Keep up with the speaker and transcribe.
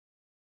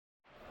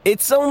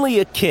It's only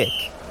a kick,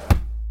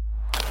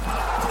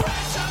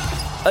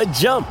 a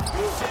jump,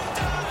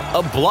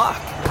 a block.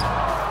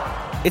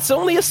 It's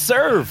only a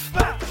serve.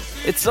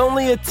 It's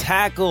only a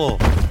tackle,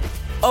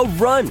 a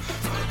run.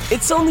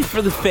 It's only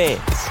for the fans.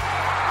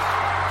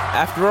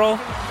 After all,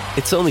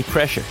 it's only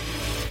pressure.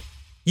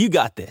 You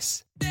got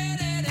this.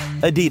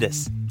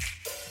 Adidas.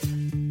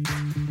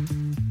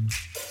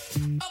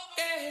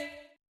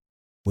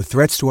 With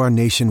threats to our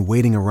nation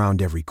waiting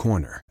around every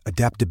corner,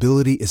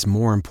 adaptability is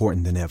more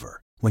important than ever.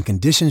 When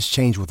conditions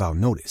change without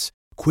notice,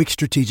 quick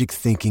strategic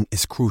thinking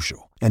is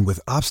crucial. And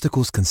with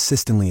obstacles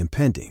consistently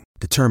impending,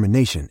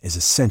 determination is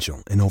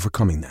essential in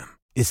overcoming them.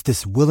 It's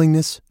this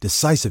willingness,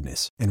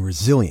 decisiveness, and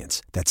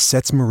resilience that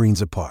sets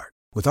Marines apart.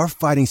 With our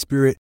fighting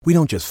spirit, we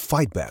don't just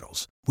fight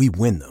battles, we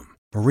win them.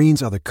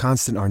 Marines are the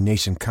constant our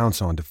nation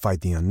counts on to fight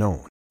the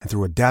unknown. And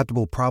through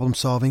adaptable problem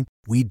solving,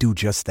 we do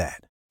just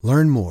that.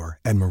 Learn more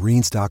at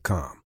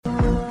marines.com.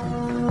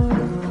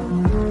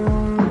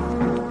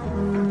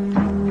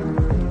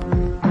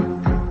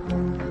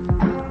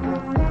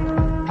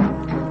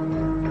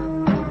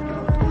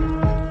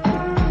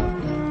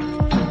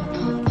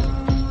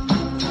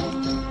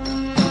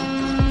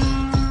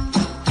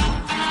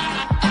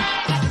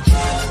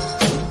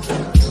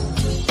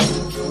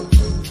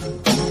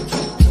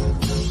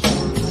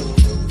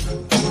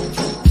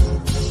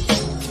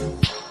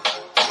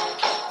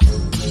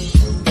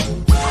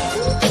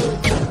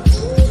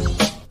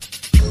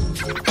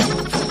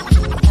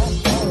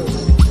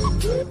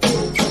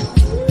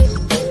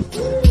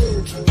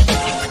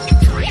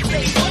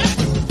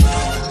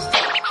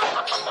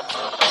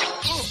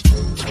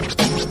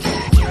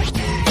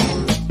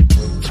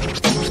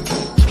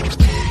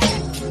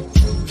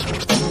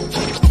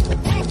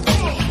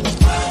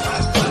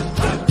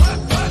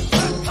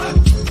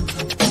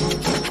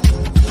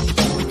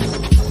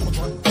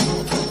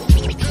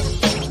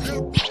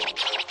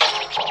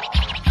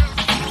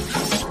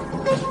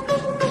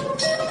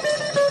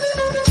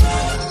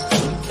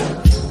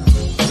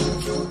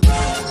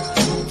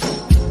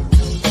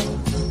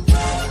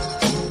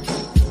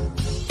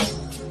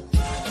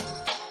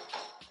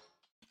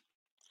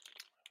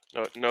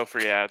 No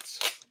free ads.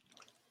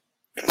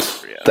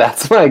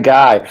 That's my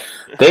guy.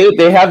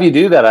 They have you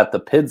do that at the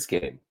Pids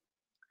game.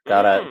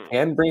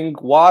 Can bring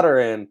water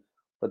in,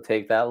 but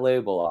take that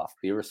label off.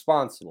 Be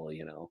responsible,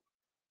 you know.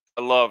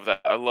 I love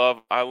that. I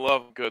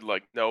love good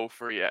like no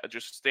free ads.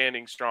 Just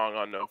standing strong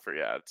on no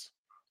free ads.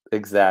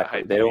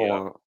 Exactly. They don't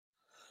want.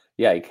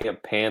 Yeah, you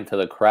can't pan to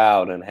the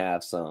crowd and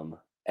have some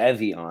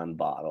Evian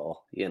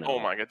bottle, you know. Oh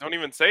my god! Don't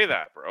even say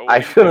that, bro. I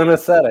shouldn't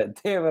have said it.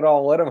 Damn it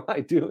all! What am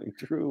I doing?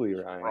 Truly,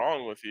 Ryan. What's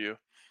wrong with you?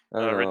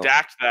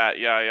 Redact that.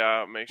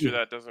 Yeah. Make sure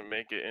that doesn't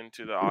make it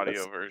into the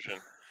audio version.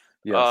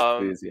 Yes,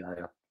 please.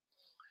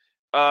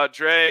 Yeah.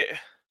 Dre,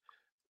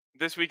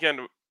 this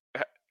weekend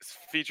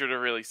featured a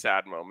really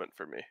sad moment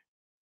for me.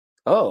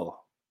 Oh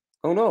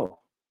no!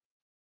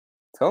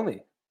 Tell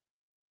me.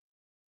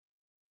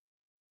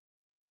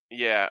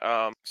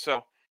 Yeah.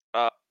 So,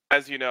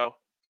 as you know,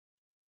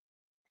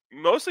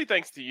 mostly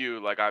thanks to you,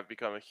 like I've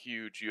become a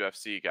huge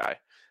UFC guy.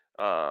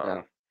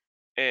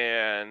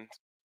 And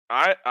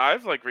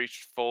I've like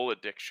reached full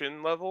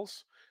addiction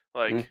levels.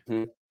 Like,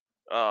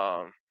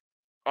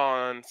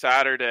 on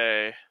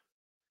Saturday,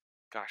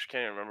 gosh, I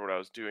can't even remember what I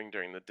was doing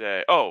during the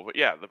day. Oh, but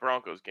yeah, the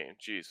Broncos game.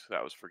 Jeez,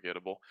 that was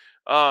forgettable.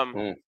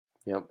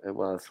 Yep, it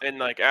was. And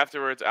like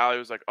afterwards, Allie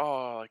was like,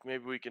 "Oh, like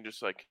maybe we can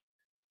just like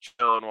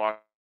chill and watch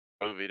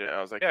a movie." And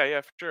I was like, "Yeah,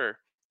 for sure."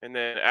 And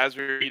then as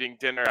we were eating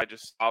dinner, I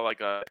just saw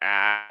like an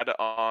ad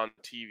on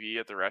TV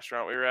at the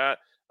restaurant we were at.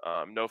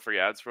 No free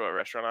ads for what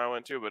restaurant I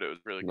went to, but it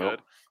was really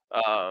good.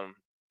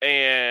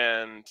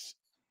 And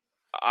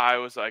I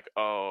was like,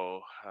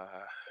 "Oh,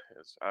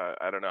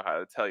 I don't know how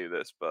to tell you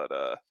this, but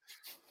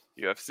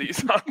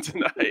UFC's on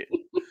tonight."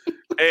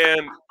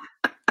 And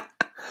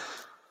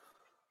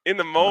in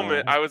the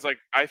moment, I was like,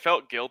 I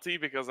felt guilty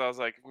because I was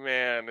like,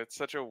 man, it's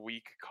such a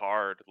weak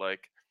card.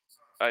 Like,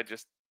 I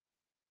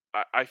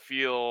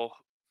feel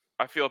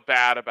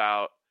bad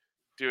about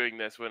doing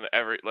this when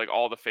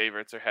all the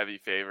favorites are heavy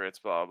favorites,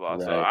 blah, blah,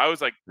 blah. So I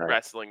was like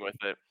wrestling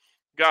with it.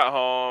 Got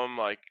home,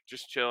 like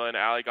just chilling.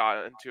 Allie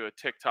got into a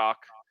TikTok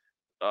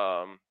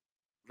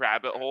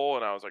rabbit hole,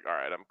 and I was like, all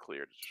right, I'm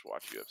clear to just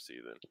watch UFC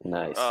then.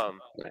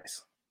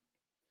 Nice.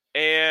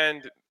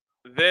 And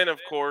then, of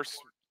course,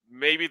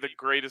 maybe the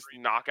greatest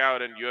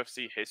knockout in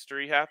UFC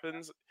history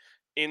happens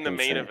in the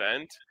main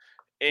event.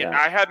 And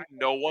I had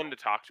no one to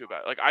talk to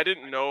about it. Like, I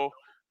didn't know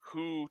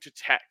who to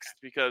text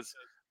because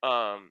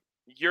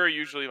you're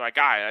usually my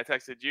guy. And I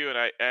texted you,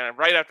 and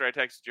right after I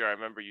texted you, I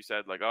remember you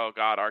said, like, oh,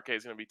 God, RK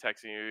is going to be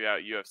texting you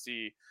about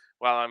UFC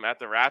while I'm at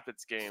the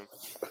Rapids game.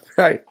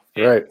 Right.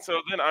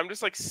 So then I'm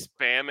just, like,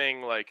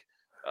 spamming, like,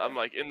 I'm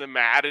like in the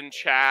Madden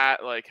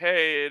chat, like,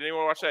 hey,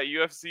 anyone watch that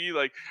UFC?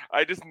 Like,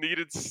 I just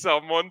needed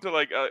someone to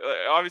like,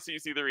 obviously you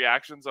see the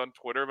reactions on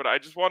Twitter, but I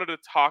just wanted to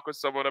talk with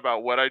someone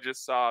about what I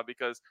just saw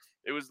because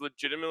it was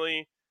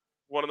legitimately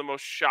one of the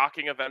most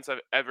shocking events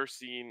I've ever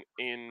seen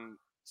in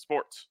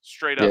sports,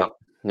 straight up.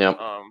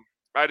 Yeah.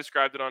 I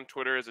described it on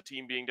Twitter as a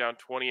team being down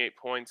 28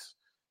 points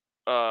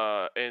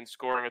and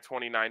scoring a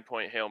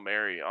 29-point Hail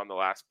Mary on the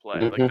last play.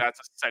 Like, that's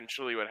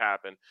essentially what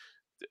happened.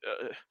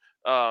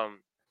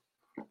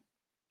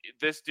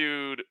 This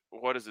dude,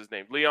 what is his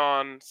name?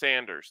 Leon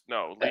Sanders.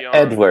 No, Leon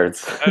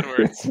Edwards.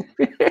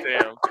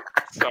 Damn.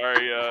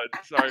 Sorry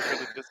for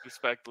the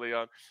disrespect,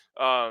 Leon.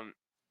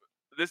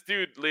 This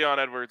dude, Leon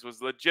Edwards,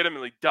 was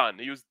legitimately done.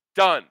 He was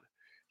done.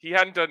 He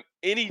hadn't done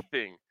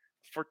anything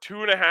for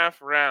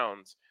 2.5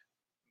 rounds.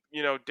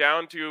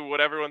 Down to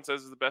what everyone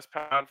says is the best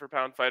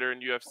pound-for-pound fighter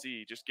in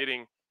UFC, just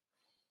getting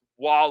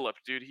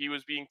walloped, dude. He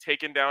was being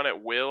taken down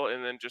at will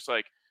and then just,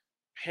 like,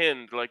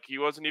 pinned. Like, he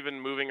wasn't even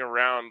moving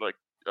around. Like,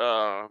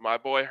 my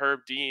boy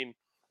Herb Dean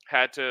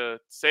had to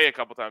say a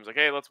couple times, like,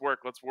 hey, let's work.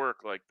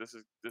 Like, this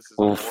is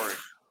boring.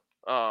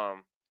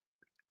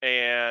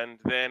 And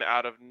then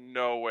out of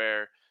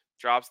nowhere,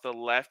 drops the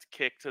left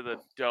kick to the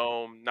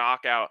dome,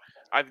 knockout.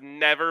 I've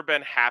never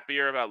been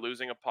happier about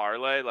losing a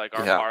parlay. Like,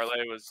 our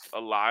parlay was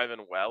alive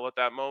and well at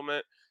that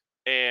moment.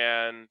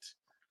 And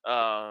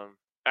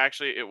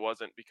actually, it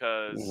wasn't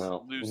because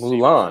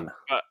Mulan.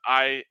 But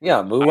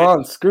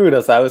Mulan screwed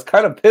us. I was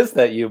kind of pissed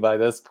at you by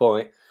this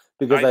point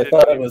because I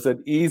thought it was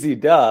an easy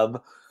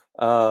dub.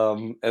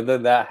 And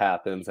then that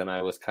happens, and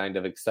I was kind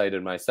of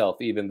excited myself,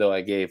 even though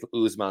I gave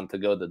Usman to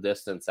go the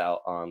distance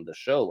out on the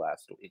show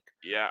last week.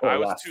 Yeah, I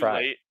was too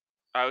late.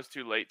 I was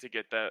too late to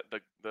get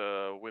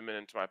the women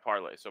into my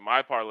parlay, so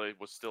my parlay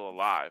was still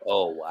alive.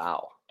 Oh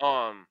wow.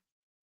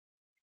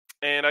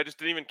 And I just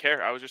didn't even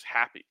care. I was just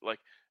happy. Like,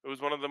 it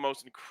was one of the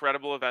most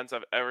incredible events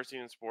I've ever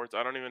seen in sports.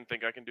 I don't even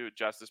think I can do it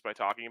justice by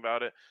talking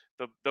about it.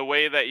 The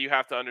way that you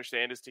have to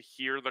understand is to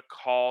hear the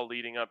call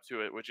leading up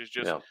to it, which is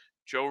just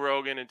Joe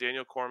Rogan and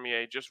Daniel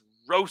Cormier just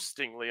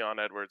roasting Leon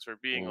Edwards for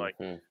being like,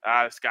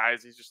 this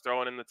guy's, he's just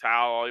throwing in the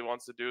towel. All he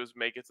wants to do is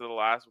make it to the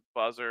last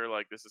buzzer.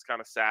 Like, this is kind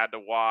of sad to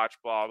watch,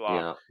 blah, blah.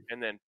 Yeah.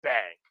 And then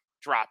bang,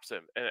 drops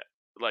him. And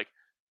like,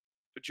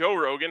 Joe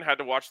Rogan had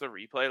to watch the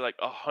replay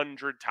like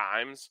 100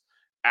 times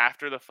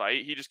after the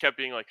fight. He just kept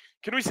being like,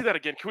 can we see that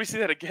again? Can we see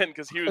that again?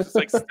 Because he was just,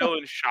 like, still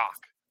in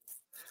shock.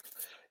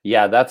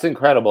 Yeah, that's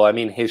incredible. I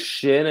mean, his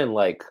shin and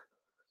like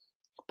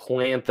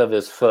plant of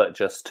his foot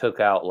just took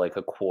out like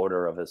a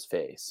quarter of his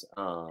face.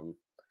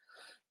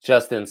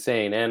 Just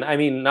insane. And I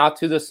mean, not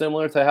too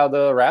dissimilar to how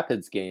the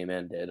Rapids game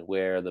ended,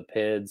 where the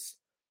Pids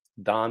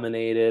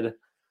dominated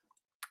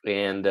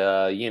and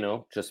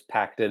just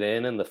packed it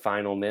in the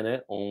final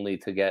minute, only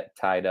to get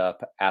tied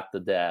up at the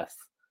death.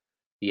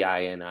 The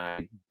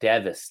INI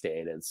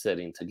devastated,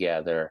 sitting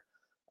together.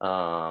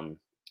 3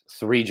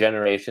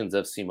 generations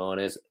of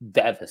Simones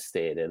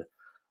devastated.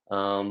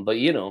 But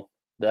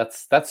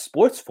that's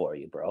sports for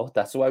you, bro.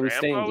 That's why we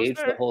stay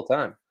engaged the whole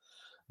time.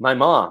 My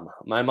mom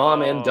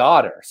and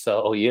daughter.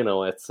 So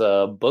it's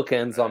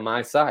bookends on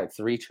my side.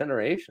 3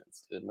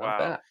 generations, dude. Not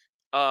bad.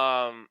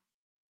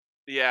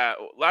 Yeah.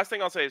 Last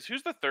thing I'll say is,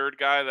 who's the third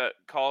guy that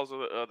calls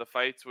the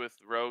fights with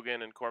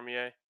Rogan and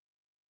Cormier?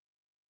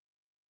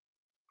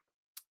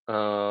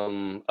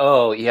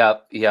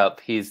 Yep.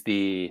 He's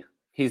the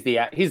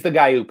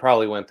guy who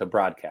probably went to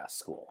broadcast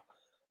school.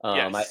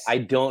 Yes. I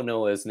don't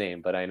know his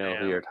name, but I know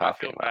who you're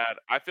talking about.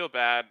 I feel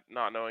bad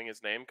not knowing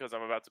his name because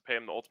I'm about to pay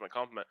him the ultimate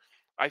compliment.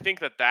 I think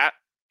that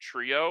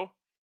trio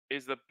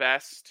is the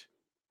best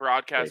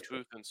broadcast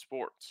booth in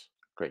sports.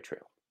 Great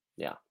trio.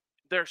 Yeah.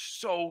 They're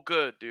so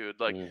good, dude.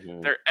 Like,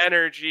 their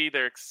energy,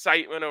 their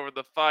excitement over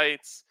the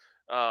fights.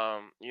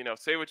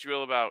 Say what you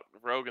will about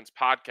Rogan's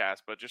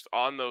podcast, but just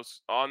on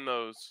those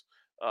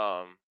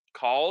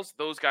calls,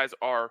 those guys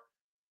are,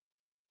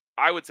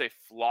 I would say,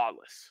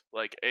 flawless.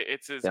 Like,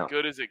 it's as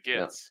good as it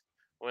gets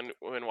when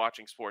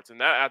watching sports, and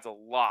that adds a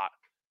lot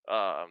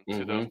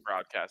to those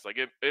broadcasts. Like,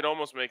 it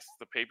almost makes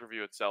the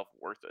pay-per-view itself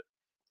worth it.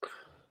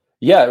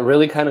 Yeah, it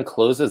really kind of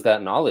closes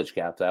that knowledge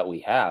gap that we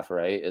have,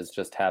 right? Is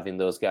just having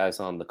those guys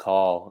on the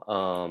call.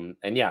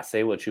 And yeah,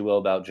 say what you will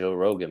about Joe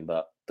Rogan,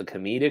 but the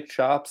comedic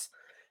chops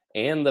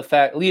and the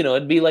fact,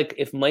 it'd be like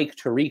if Mike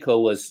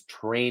Tirico was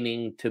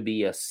training to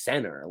be a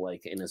center,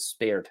 like in his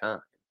spare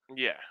time.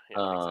 Yeah.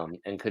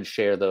 Exactly. And could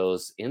share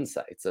those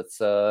insights. It's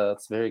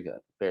very good.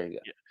 Very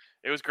good. Yeah,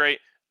 it was great.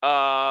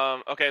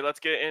 Okay,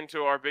 let's get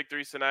into our big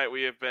threes tonight.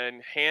 We have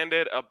been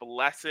handed a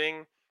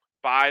blessing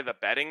by the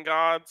betting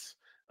gods,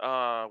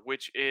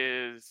 which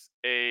is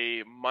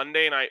a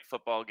Monday night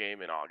football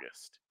game in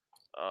August.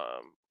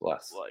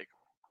 Bless. Like,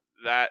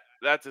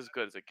 that's as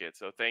good as it gets.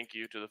 So thank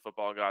you to the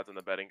football gods and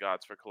the betting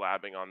gods for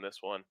collabing on this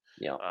one.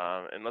 Yeah.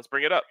 And let's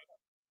bring it up.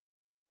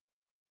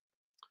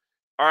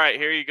 All right,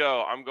 here you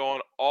go. I'm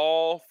going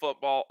all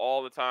football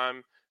all the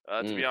time.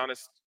 To be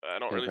honest, I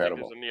don't really think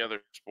there's any other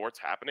sports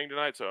happening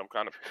tonight, so I'm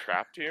kind of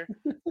trapped here.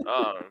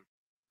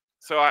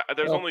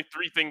 There's only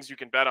 3 things you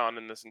can bet on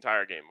in this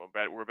entire game.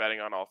 We're betting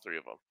on all 3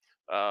 of them.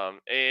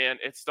 And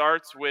it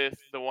starts with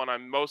the one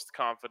I'm most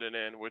confident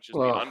in, which is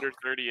the under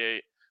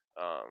 38.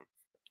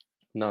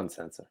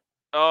 Non-sensor.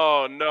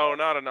 Oh, no,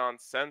 not a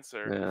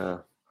non-sensor. Yeah.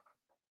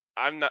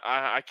 I'm not.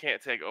 I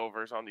can't take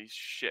overs on these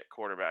shit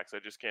quarterbacks. I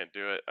just can't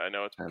do it. I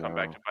know it's come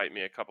back to bite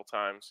me a couple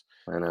times.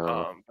 I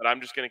know. But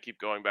I'm just gonna keep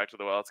going back to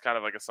the well. It's kind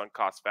of like a sunk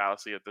cost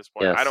fallacy at this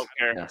point. I Yes. don't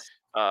care. Yes.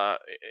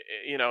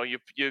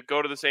 You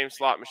go to the same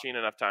slot machine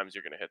enough times,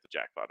 you're gonna hit the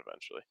jackpot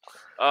eventually.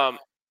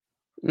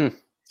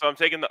 So I'm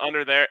taking the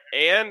under there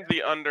and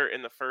the under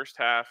in the first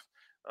half.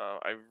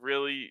 I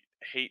really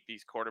hate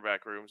these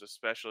quarterback rooms,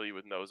 especially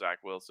with no Zach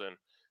Wilson.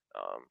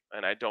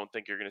 And I don't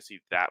think you're going to see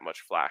that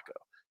much Flacco.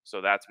 So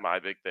that's my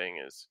big thing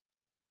is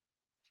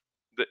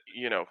that,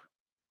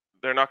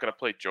 they're not going to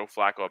play Joe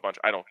Flacco a bunch,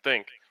 I don't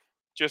think,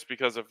 just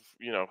because of,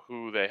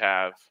 who they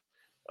have.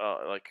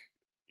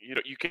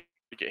 You can't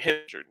get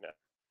injured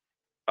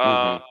now.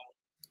 Mm-hmm.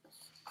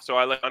 So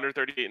I let under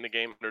 38 in the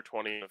game, under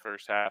 20 in the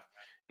first half.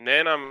 And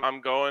then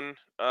I'm going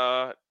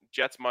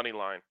Jets money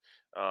line.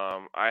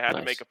 I had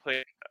to make a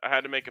play. I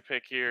had to make a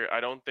pick here. I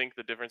don't think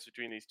the difference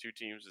between these two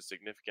teams is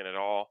significant at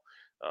all.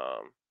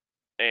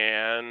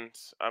 And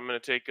I'm gonna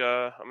take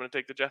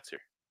the Jets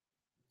here.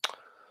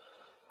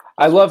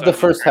 I love the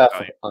first half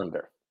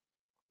under.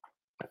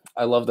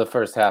 I love the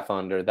first half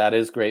under. That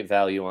is great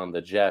value on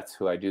the Jets,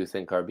 who I do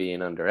think are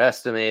being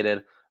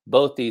underestimated.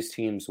 Both these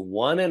teams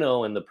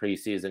 1-0 in the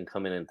preseason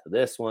coming into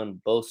this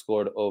one. Both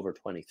scored over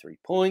 23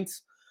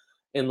 points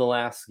in the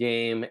last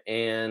game.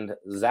 And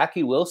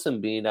Zachy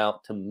Wilson being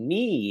out, to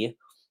me,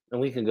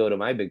 and we can go to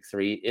my big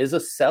three, is a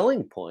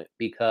selling point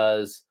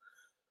because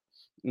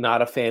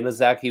not a fan of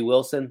Zachy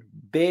Wilson.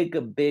 Big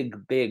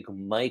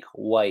Mike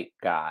White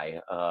guy.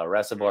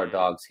 Reservoir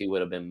Dogs, he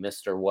would have been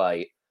Mr.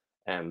 White.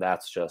 And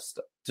that's just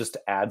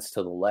adds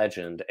to the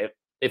legend.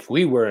 If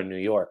we were in New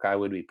York, I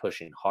would be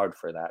pushing hard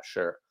for that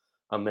shirt.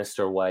 A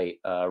Mr. White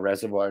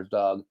Reservoir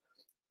Dog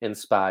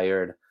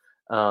inspired.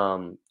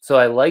 So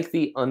I like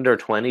the under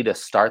 20 to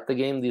start the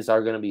game. These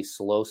are going to be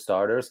slow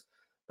starters.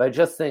 But I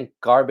just think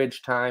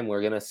garbage time, we're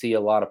going to see a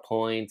lot of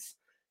points.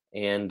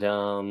 And,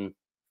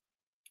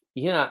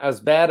 as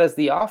bad as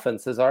the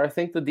offenses are, I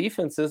think the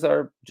defenses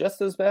are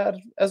just as bad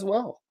as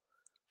well.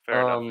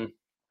 Fair enough.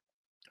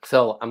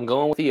 So I'm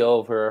going with the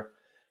over.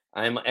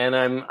 I'm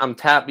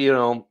tapped.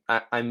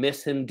 I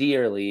miss him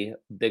dearly.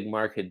 Big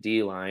market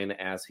D line,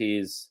 as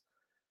he's,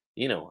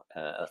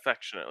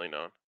 affectionately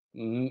known,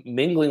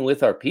 mingling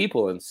with our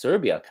people in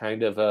Serbia,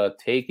 kind of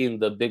taking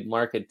the big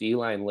market D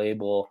line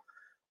label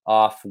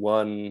off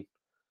one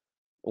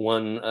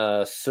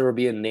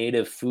Serbian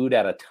native food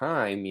at a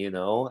time.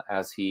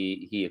 As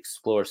he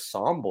explores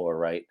Sombor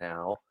right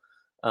now.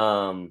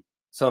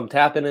 So I'm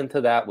tapping into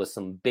that with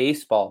some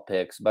baseball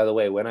picks. By the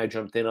way, when I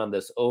jumped in on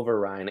this over,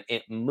 Ryan,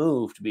 it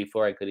moved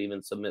before I could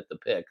even submit the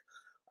pick.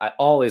 I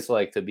always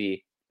like to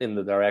be in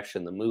the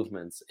direction the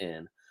movement's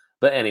in.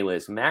 But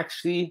anyways,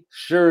 Maxi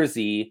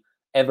Scherzer,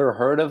 ever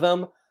heard of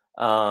him?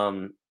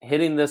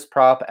 Hitting this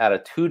prop at a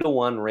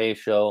 2-to-1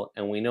 ratio,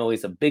 and we know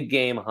he's a big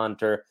game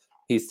hunter.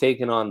 He's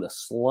taken on the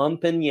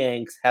slumping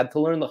Yanks. Had to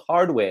learn the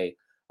hard way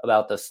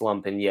about the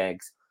slumping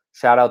Yanks.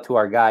 Shout out to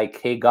our guy,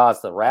 K.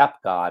 Gauze, the rap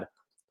god,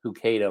 who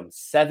K'd him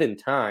 7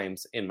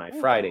 times in my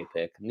Friday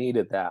pick.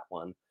 Needed that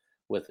one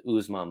with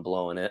Uzman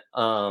blowing it.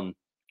 So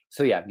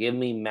yeah, give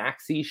me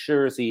Maxi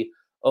Scherzer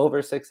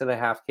over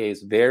 6.5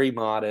 Ks, very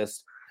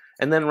modest.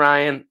 And then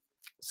Ryan,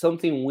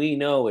 something we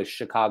know is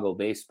Chicago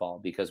baseball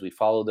because we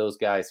follow those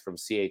guys from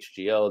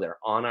CHGO. They're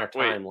on our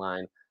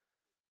timeline.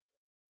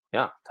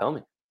 Yeah, tell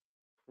me.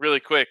 Really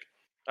quick,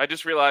 I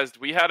just realized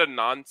we had a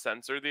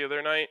non-censor the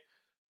other night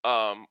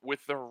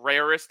with the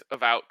rarest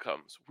of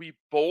outcomes. We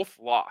both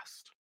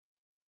lost.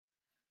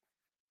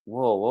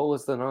 Whoa, what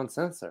was the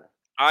non-censor?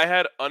 I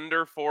had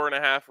under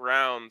 4.5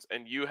 rounds,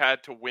 and you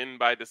had to win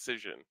by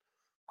decision.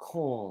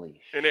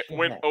 Holy shit. And it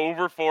went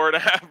over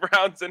 4.5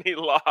 rounds, and he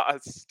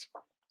lost.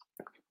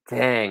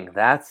 Dang,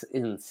 that's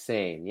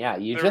insane. Yeah,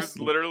 there was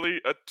literally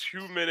a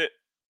 2-minute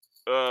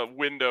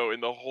window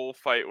in the whole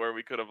fight where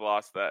we could have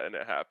lost that, and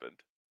it happened.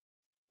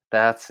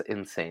 That's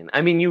insane.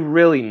 I mean, you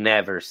really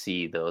never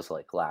see those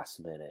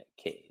last-minute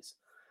Ks.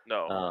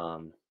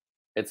 No.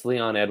 It's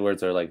Leon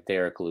Edwards or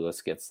Derek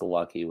Lewis gets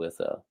lucky with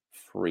a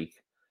freak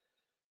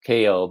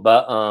KO.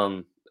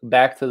 But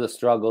back to the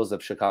struggles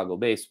of Chicago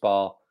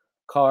baseball.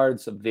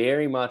 Cards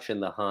very much in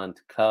the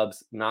hunt.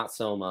 Cubs not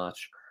so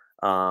much.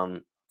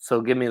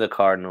 So give me the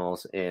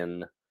Cardinals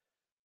in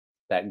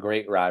that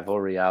great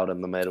rivalry out in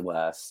the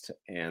Midwest.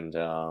 And,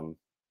 boom,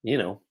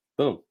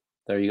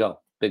 there you go.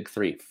 Big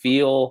three.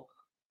 Feel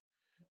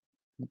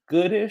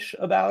goodish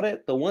about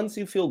it. The ones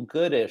you feel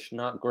goodish,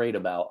 not great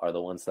about, are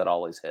the ones that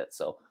always hit.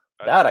 So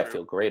That's true. I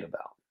feel great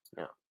about.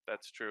 Yeah,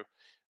 that's true.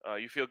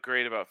 You feel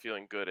great about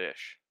feeling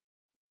goodish.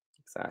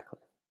 Exactly.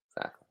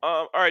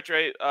 All right,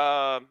 Trey.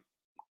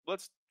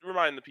 Let's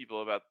remind the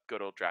people about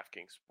good old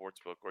DraftKings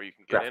Sportsbook, where you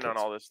can get in on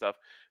all this stuff.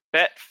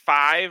 Bet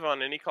 5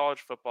 on any college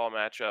football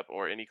matchup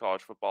or any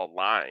college football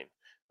line.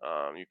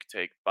 You could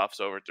take Buffs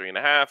over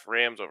 3.5,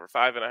 Rams over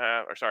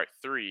 5.5, or sorry,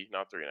 3,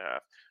 not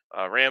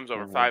 3.5. Rams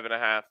over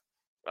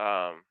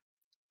 5.5.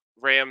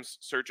 Rams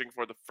searching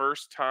for the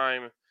first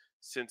time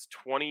since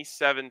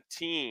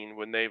 2017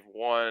 when they've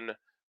won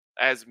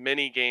as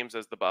many games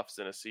as the Buffs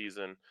in a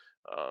season.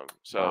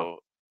 So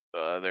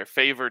they're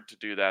favored to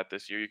do that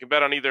this year. You can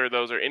bet on either of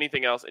those or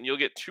anything else, and you'll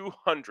get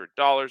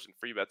 $200 in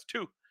free bets.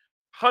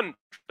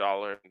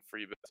 $200 in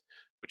free bets,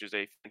 which is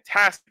a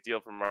fantastic deal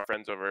from our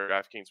friends over at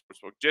DraftKings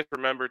Sportsbook. Just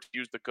remember to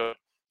use the code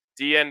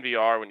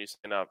DNVR when you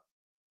sign up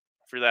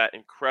for that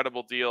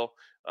incredible deal,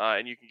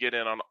 and you can get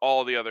in on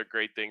all the other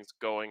great things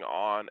going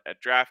on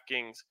at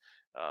DraftKings.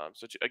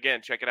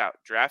 Again, check it out.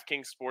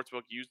 DraftKings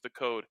Sportsbook. Use the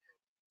code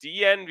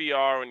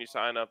DNVR when you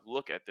sign up.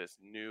 Look at this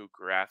new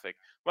graphic.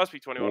 Must be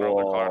 21 or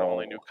older, Colorado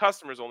only. New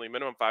customers only.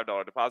 Minimum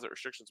 $5 deposit.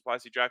 Restrictions apply.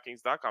 See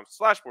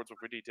DraftKings.com/sportsbook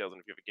for details. And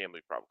if you have a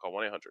gambling problem, call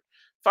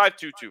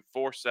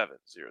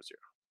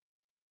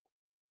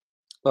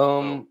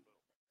 1-800-522-4700.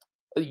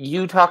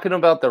 You talking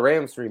about the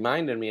Rams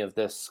reminded me of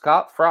this.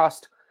 Scott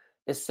Frost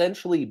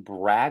essentially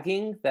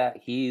bragging that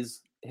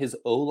his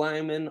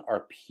O-linemen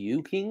are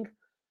puking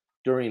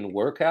during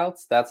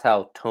workouts. That's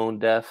how tone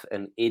deaf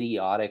and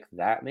idiotic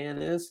that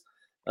man is.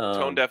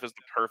 Tone deaf is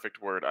the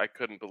perfect word. I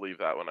couldn't believe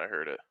that when I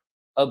heard it.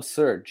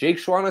 Absurd. Jake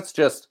Schwanitz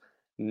just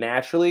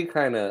naturally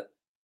kind of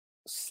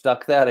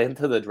stuck that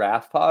into the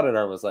draft pod, and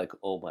I was like,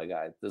 oh my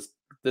God,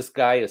 this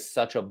guy is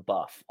such a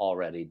buff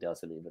already,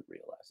 doesn't even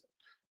realize it.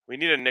 We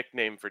need a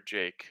nickname for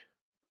Jake.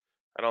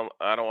 I don't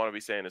want to be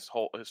saying his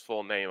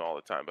full name all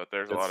the time, but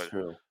there's a lot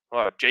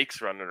of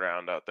Jakes running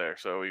around out there,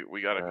 so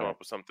we got to come up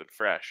with something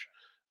fresh.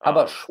 How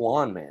about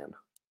Schwan Man?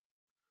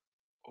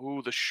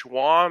 Ooh, the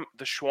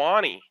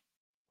Schwani.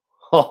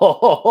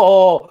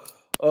 Oh,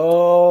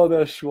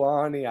 the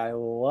Schwani. I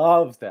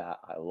love that.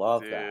 I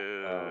love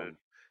that.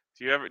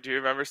 Do you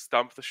remember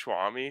Stump the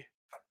Schwami?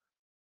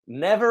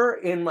 Never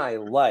in my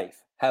life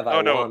have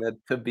I wanted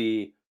to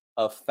be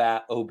a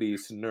fat,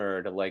 obese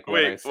nerd like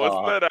when I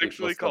saw. Wasn't that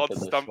actually called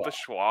Stump the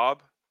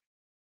Schwab?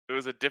 It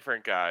was a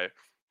different guy.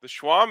 The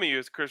Schwami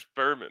is Chris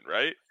Berman,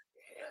 right?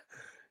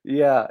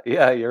 Yeah,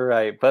 you're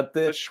right. But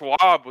the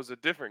Schwab was a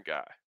different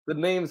guy. The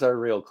names are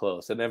real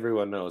close, and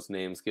everyone knows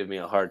names give me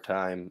a hard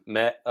time.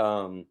 Met,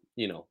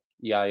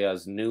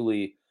 Yaya's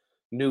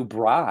new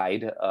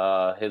bride,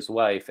 his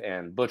wife,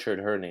 and butchered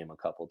her name a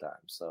couple times.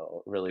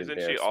 So really,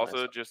 isn't she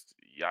also just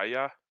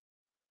Yaya?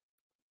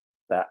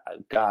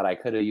 God, I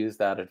could have used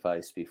that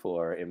advice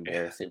before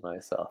embarrassing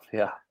myself.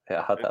 Yeah,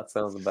 that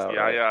sounds about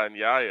right. Yaya and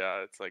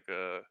Yaya, it's like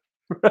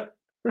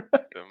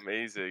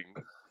amazing.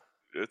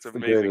 It's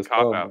amazing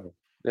cop out.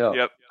 Yeah.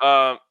 Yep.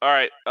 All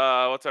right.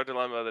 What's our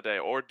dilemma of the day?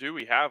 Or do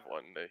we have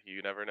one?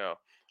 You never know.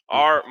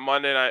 Our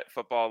Monday Night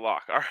Football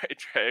lock. All right,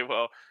 Trey.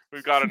 Well,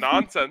 we've got a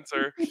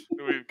non-censor.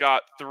 We've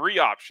got 3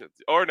 options.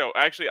 Or no,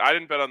 actually, I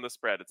didn't bet on the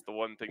spread. It's the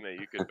one thing that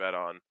you could bet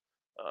on.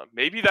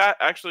 Maybe that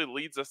actually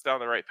leads us down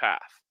the right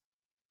path.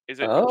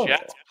 Is it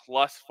Jets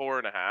plus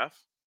 4.5?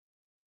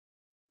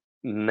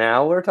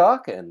 Now we're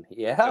talking.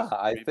 Yeah,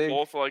 I think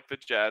both like the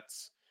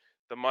Jets.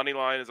 The money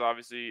line is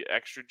obviously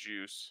extra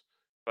juice.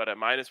 But at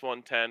minus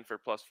 110 for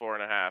plus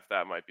 4.5,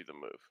 that might be the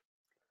move.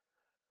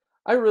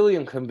 I really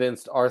am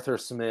convinced Arthur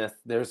Smith.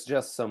 There's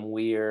just some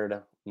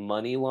weird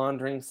money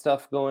laundering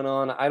stuff going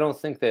on. I don't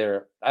think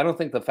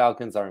the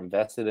Falcons are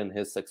invested in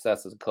his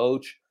success as a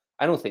coach.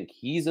 I don't think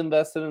he's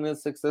invested in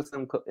his success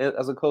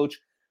as a coach.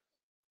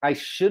 I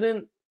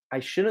shouldn't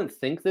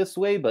think this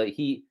way, but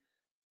he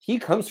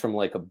comes from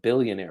like a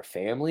billionaire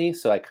family,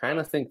 so I kind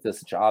of think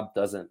this job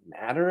doesn't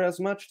matter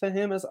as much to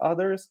him as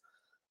others.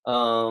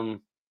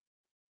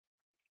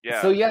 Yeah.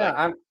 So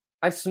yeah,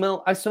 I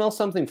smell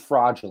something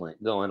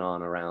fraudulent going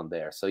on around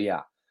there. So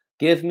yeah,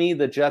 give me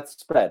the Jets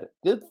spread.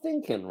 Good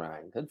thinking,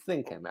 Ryan. Good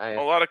thinking. A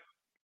lot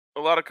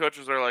of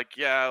coaches are like,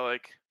 yeah,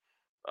 like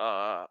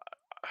I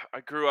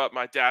grew up.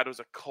 My dad was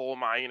a coal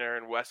miner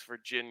in West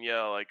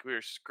Virginia. Like we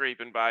were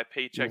scraping by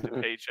paycheck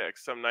to paycheck.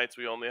 Some nights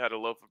we only had a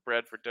loaf of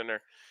bread for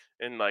dinner.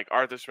 And like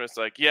Arthur Smith's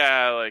like,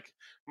 yeah, like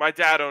my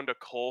dad owned a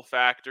coal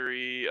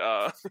factory.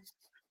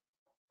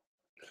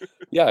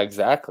 Yeah,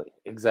 exactly.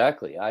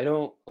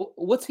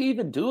 What's he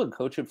even doing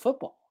coaching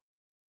football?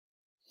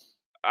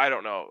 I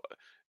don't know.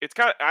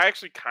 I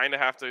actually kind of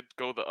have to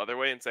go the other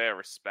way and say I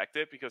respect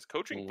it because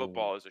coaching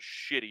football is a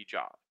shitty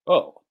job.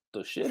 Oh, the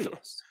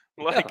shittiest.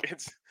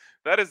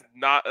 That is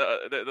not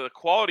the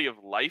quality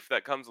of life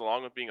that comes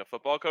along with being a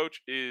football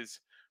coach is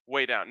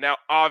way down. Now,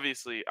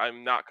 obviously,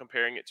 I'm not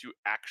comparing it to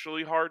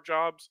actually hard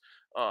jobs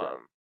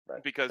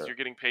because you're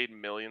getting paid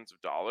millions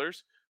of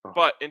dollars.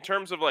 But in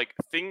terms of like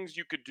things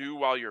you could do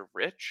while you're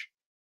rich,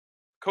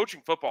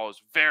 coaching football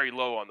is very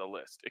low on the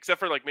list, except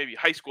for like maybe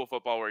high school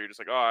football where you're just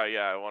like, oh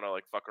yeah, I want to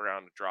like fuck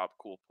around and drop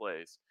cool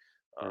plays.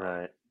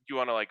 Right. You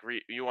want to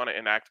you want to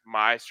enact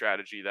my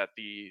strategy that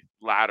the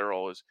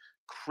lateral is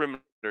criminal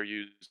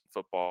used in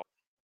football.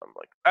 I'm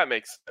like, that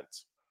makes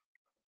sense.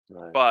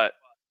 Right. But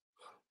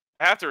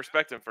I have to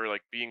respect him for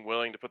like being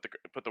willing to put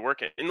the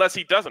work in, unless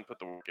he doesn't put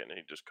the work in and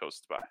he just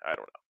coasts by. I don't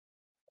know.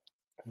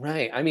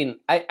 Right. I mean,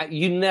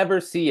 you never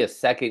see a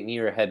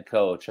second-year head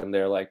coach and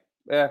they're like,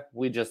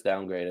 we just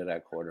downgraded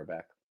at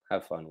quarterback.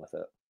 Have fun with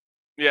it.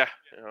 Yeah.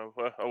 Oh,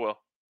 well.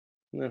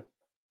 Yeah.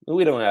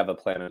 We don't have a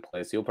plan in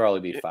place. You'll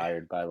probably be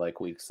fired by like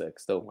week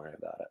 6. Don't worry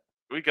about it.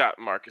 We got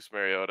Marcus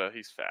Mariota.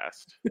 He's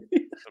fast.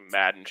 Some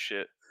Madden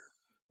shit.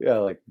 Yeah,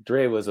 like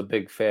Dre was a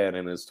big fan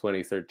in his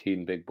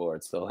 2013 big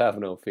board, so have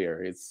no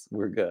fear.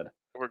 We're good.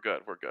 We're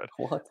good. We're good.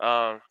 What?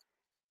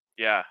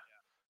 Yeah.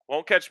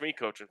 Won't catch me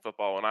coaching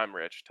football when I'm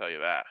rich, tell you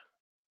that.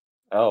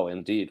 Oh,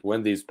 indeed.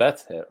 When these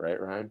bets hit, right,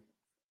 Ryan?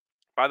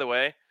 By the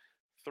way,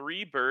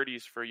 3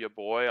 birdies for your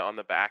boy on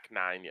the back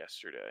 9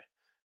 yesterday.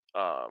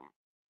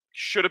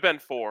 Should have been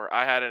 4.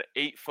 I had an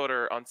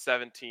 8-footer on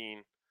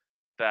 17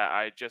 that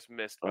I just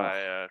missed by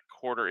a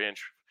quarter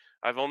inch.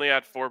 I've only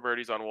had 4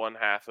 birdies on one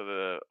half of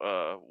the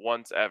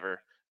once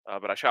ever,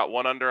 but I shot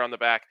 1 under on the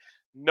back.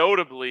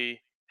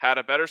 Notably, had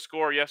a better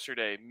score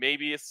yesterday.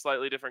 Maybe a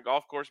slightly different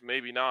golf course,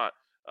 maybe not.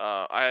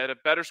 I had a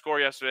better score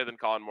yesterday than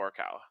Colin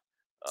Morikawa.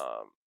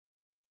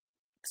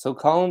 So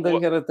Colin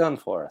didn't get it done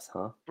for us,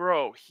 huh?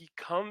 Bro, he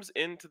comes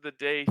into the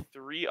day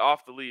 3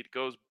 off the lead,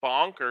 goes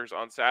bonkers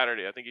on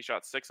Saturday. I think he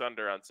shot 6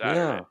 under on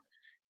Saturday. Yeah.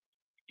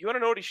 You want to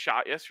know what he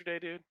shot yesterday,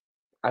 dude?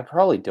 I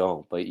probably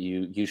don't, but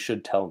you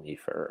should tell me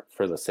for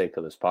the sake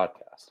of this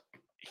podcast.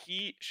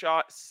 He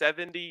shot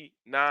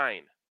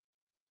 79.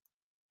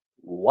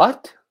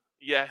 What?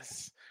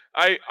 Yes.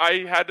 I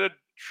had to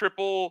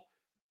triple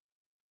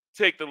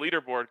take the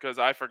leaderboard because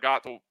I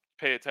forgot to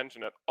pay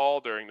attention at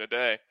all during the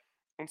day.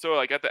 And so,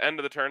 like, at the end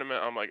of the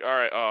tournament, I'm like, all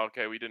right,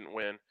 okay, we didn't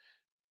win.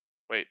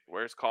 Wait,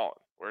 where's Colin?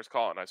 Where's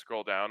Colin? I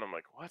scroll down. I'm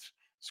like, what?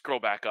 Scroll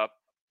back up.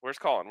 Where's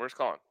Colin? Where's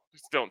Colin?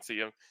 Just don't see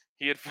him.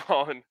 He had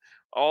fallen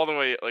all the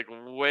way, like,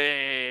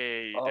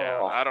 way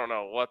down. I don't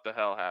know what the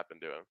hell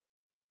happened to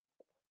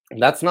him.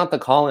 That's not the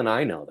Colin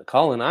I know. The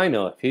Colin I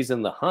know, if he's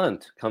in the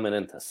hunt coming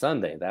into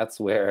Sunday, that's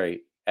where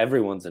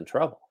everyone's in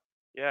trouble.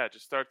 Yeah,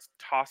 just starts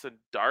tossing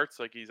darts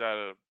like he's at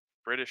a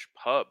British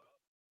pub.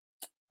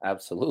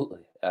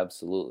 Absolutely,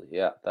 absolutely.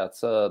 Yeah,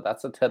 that's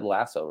a Ted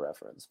Lasso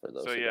reference for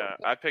those. So yeah,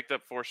 I picked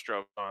up 4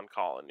 strokes on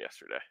Colin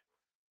yesterday.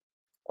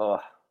 Oh,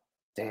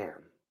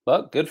 damn!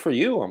 But good for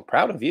you. I'm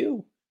proud of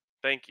you.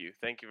 Thank you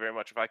very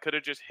much. If I could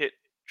have just hit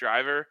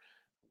driver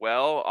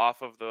well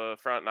off of the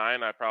front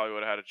 9, I probably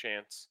would have had a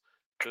chance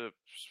to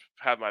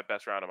have my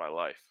best round of my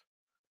life.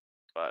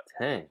 But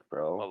dang,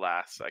 bro.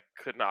 Alas, I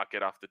could not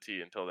get off the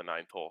tee until the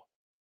 9th hole.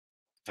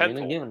 10th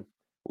hole. Again,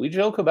 we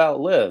joke about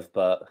live,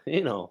 but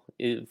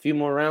a few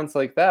more rounds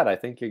like that, I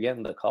think you're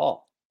getting the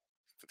call.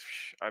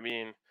 I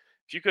mean,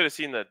 if you could have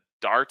seen the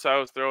darts I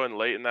was throwing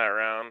late in that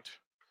round,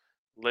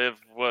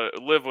 live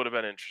would have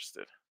been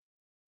interested.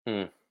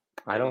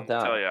 I don't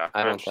doubt. Tell you,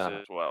 I don't doubt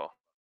as well.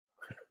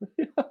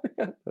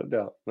 No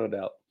doubt.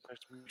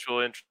 There's mutual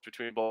interest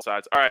between both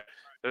sides. All right.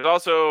 There's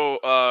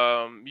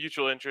also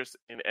mutual interest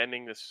in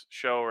ending this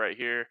show right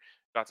here.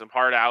 Got some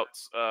hard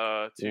outs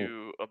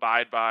to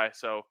abide by.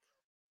 So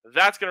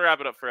that's going to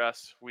wrap it up for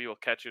us. We will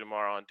catch you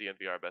tomorrow on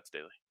DNVR Bets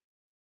Daily.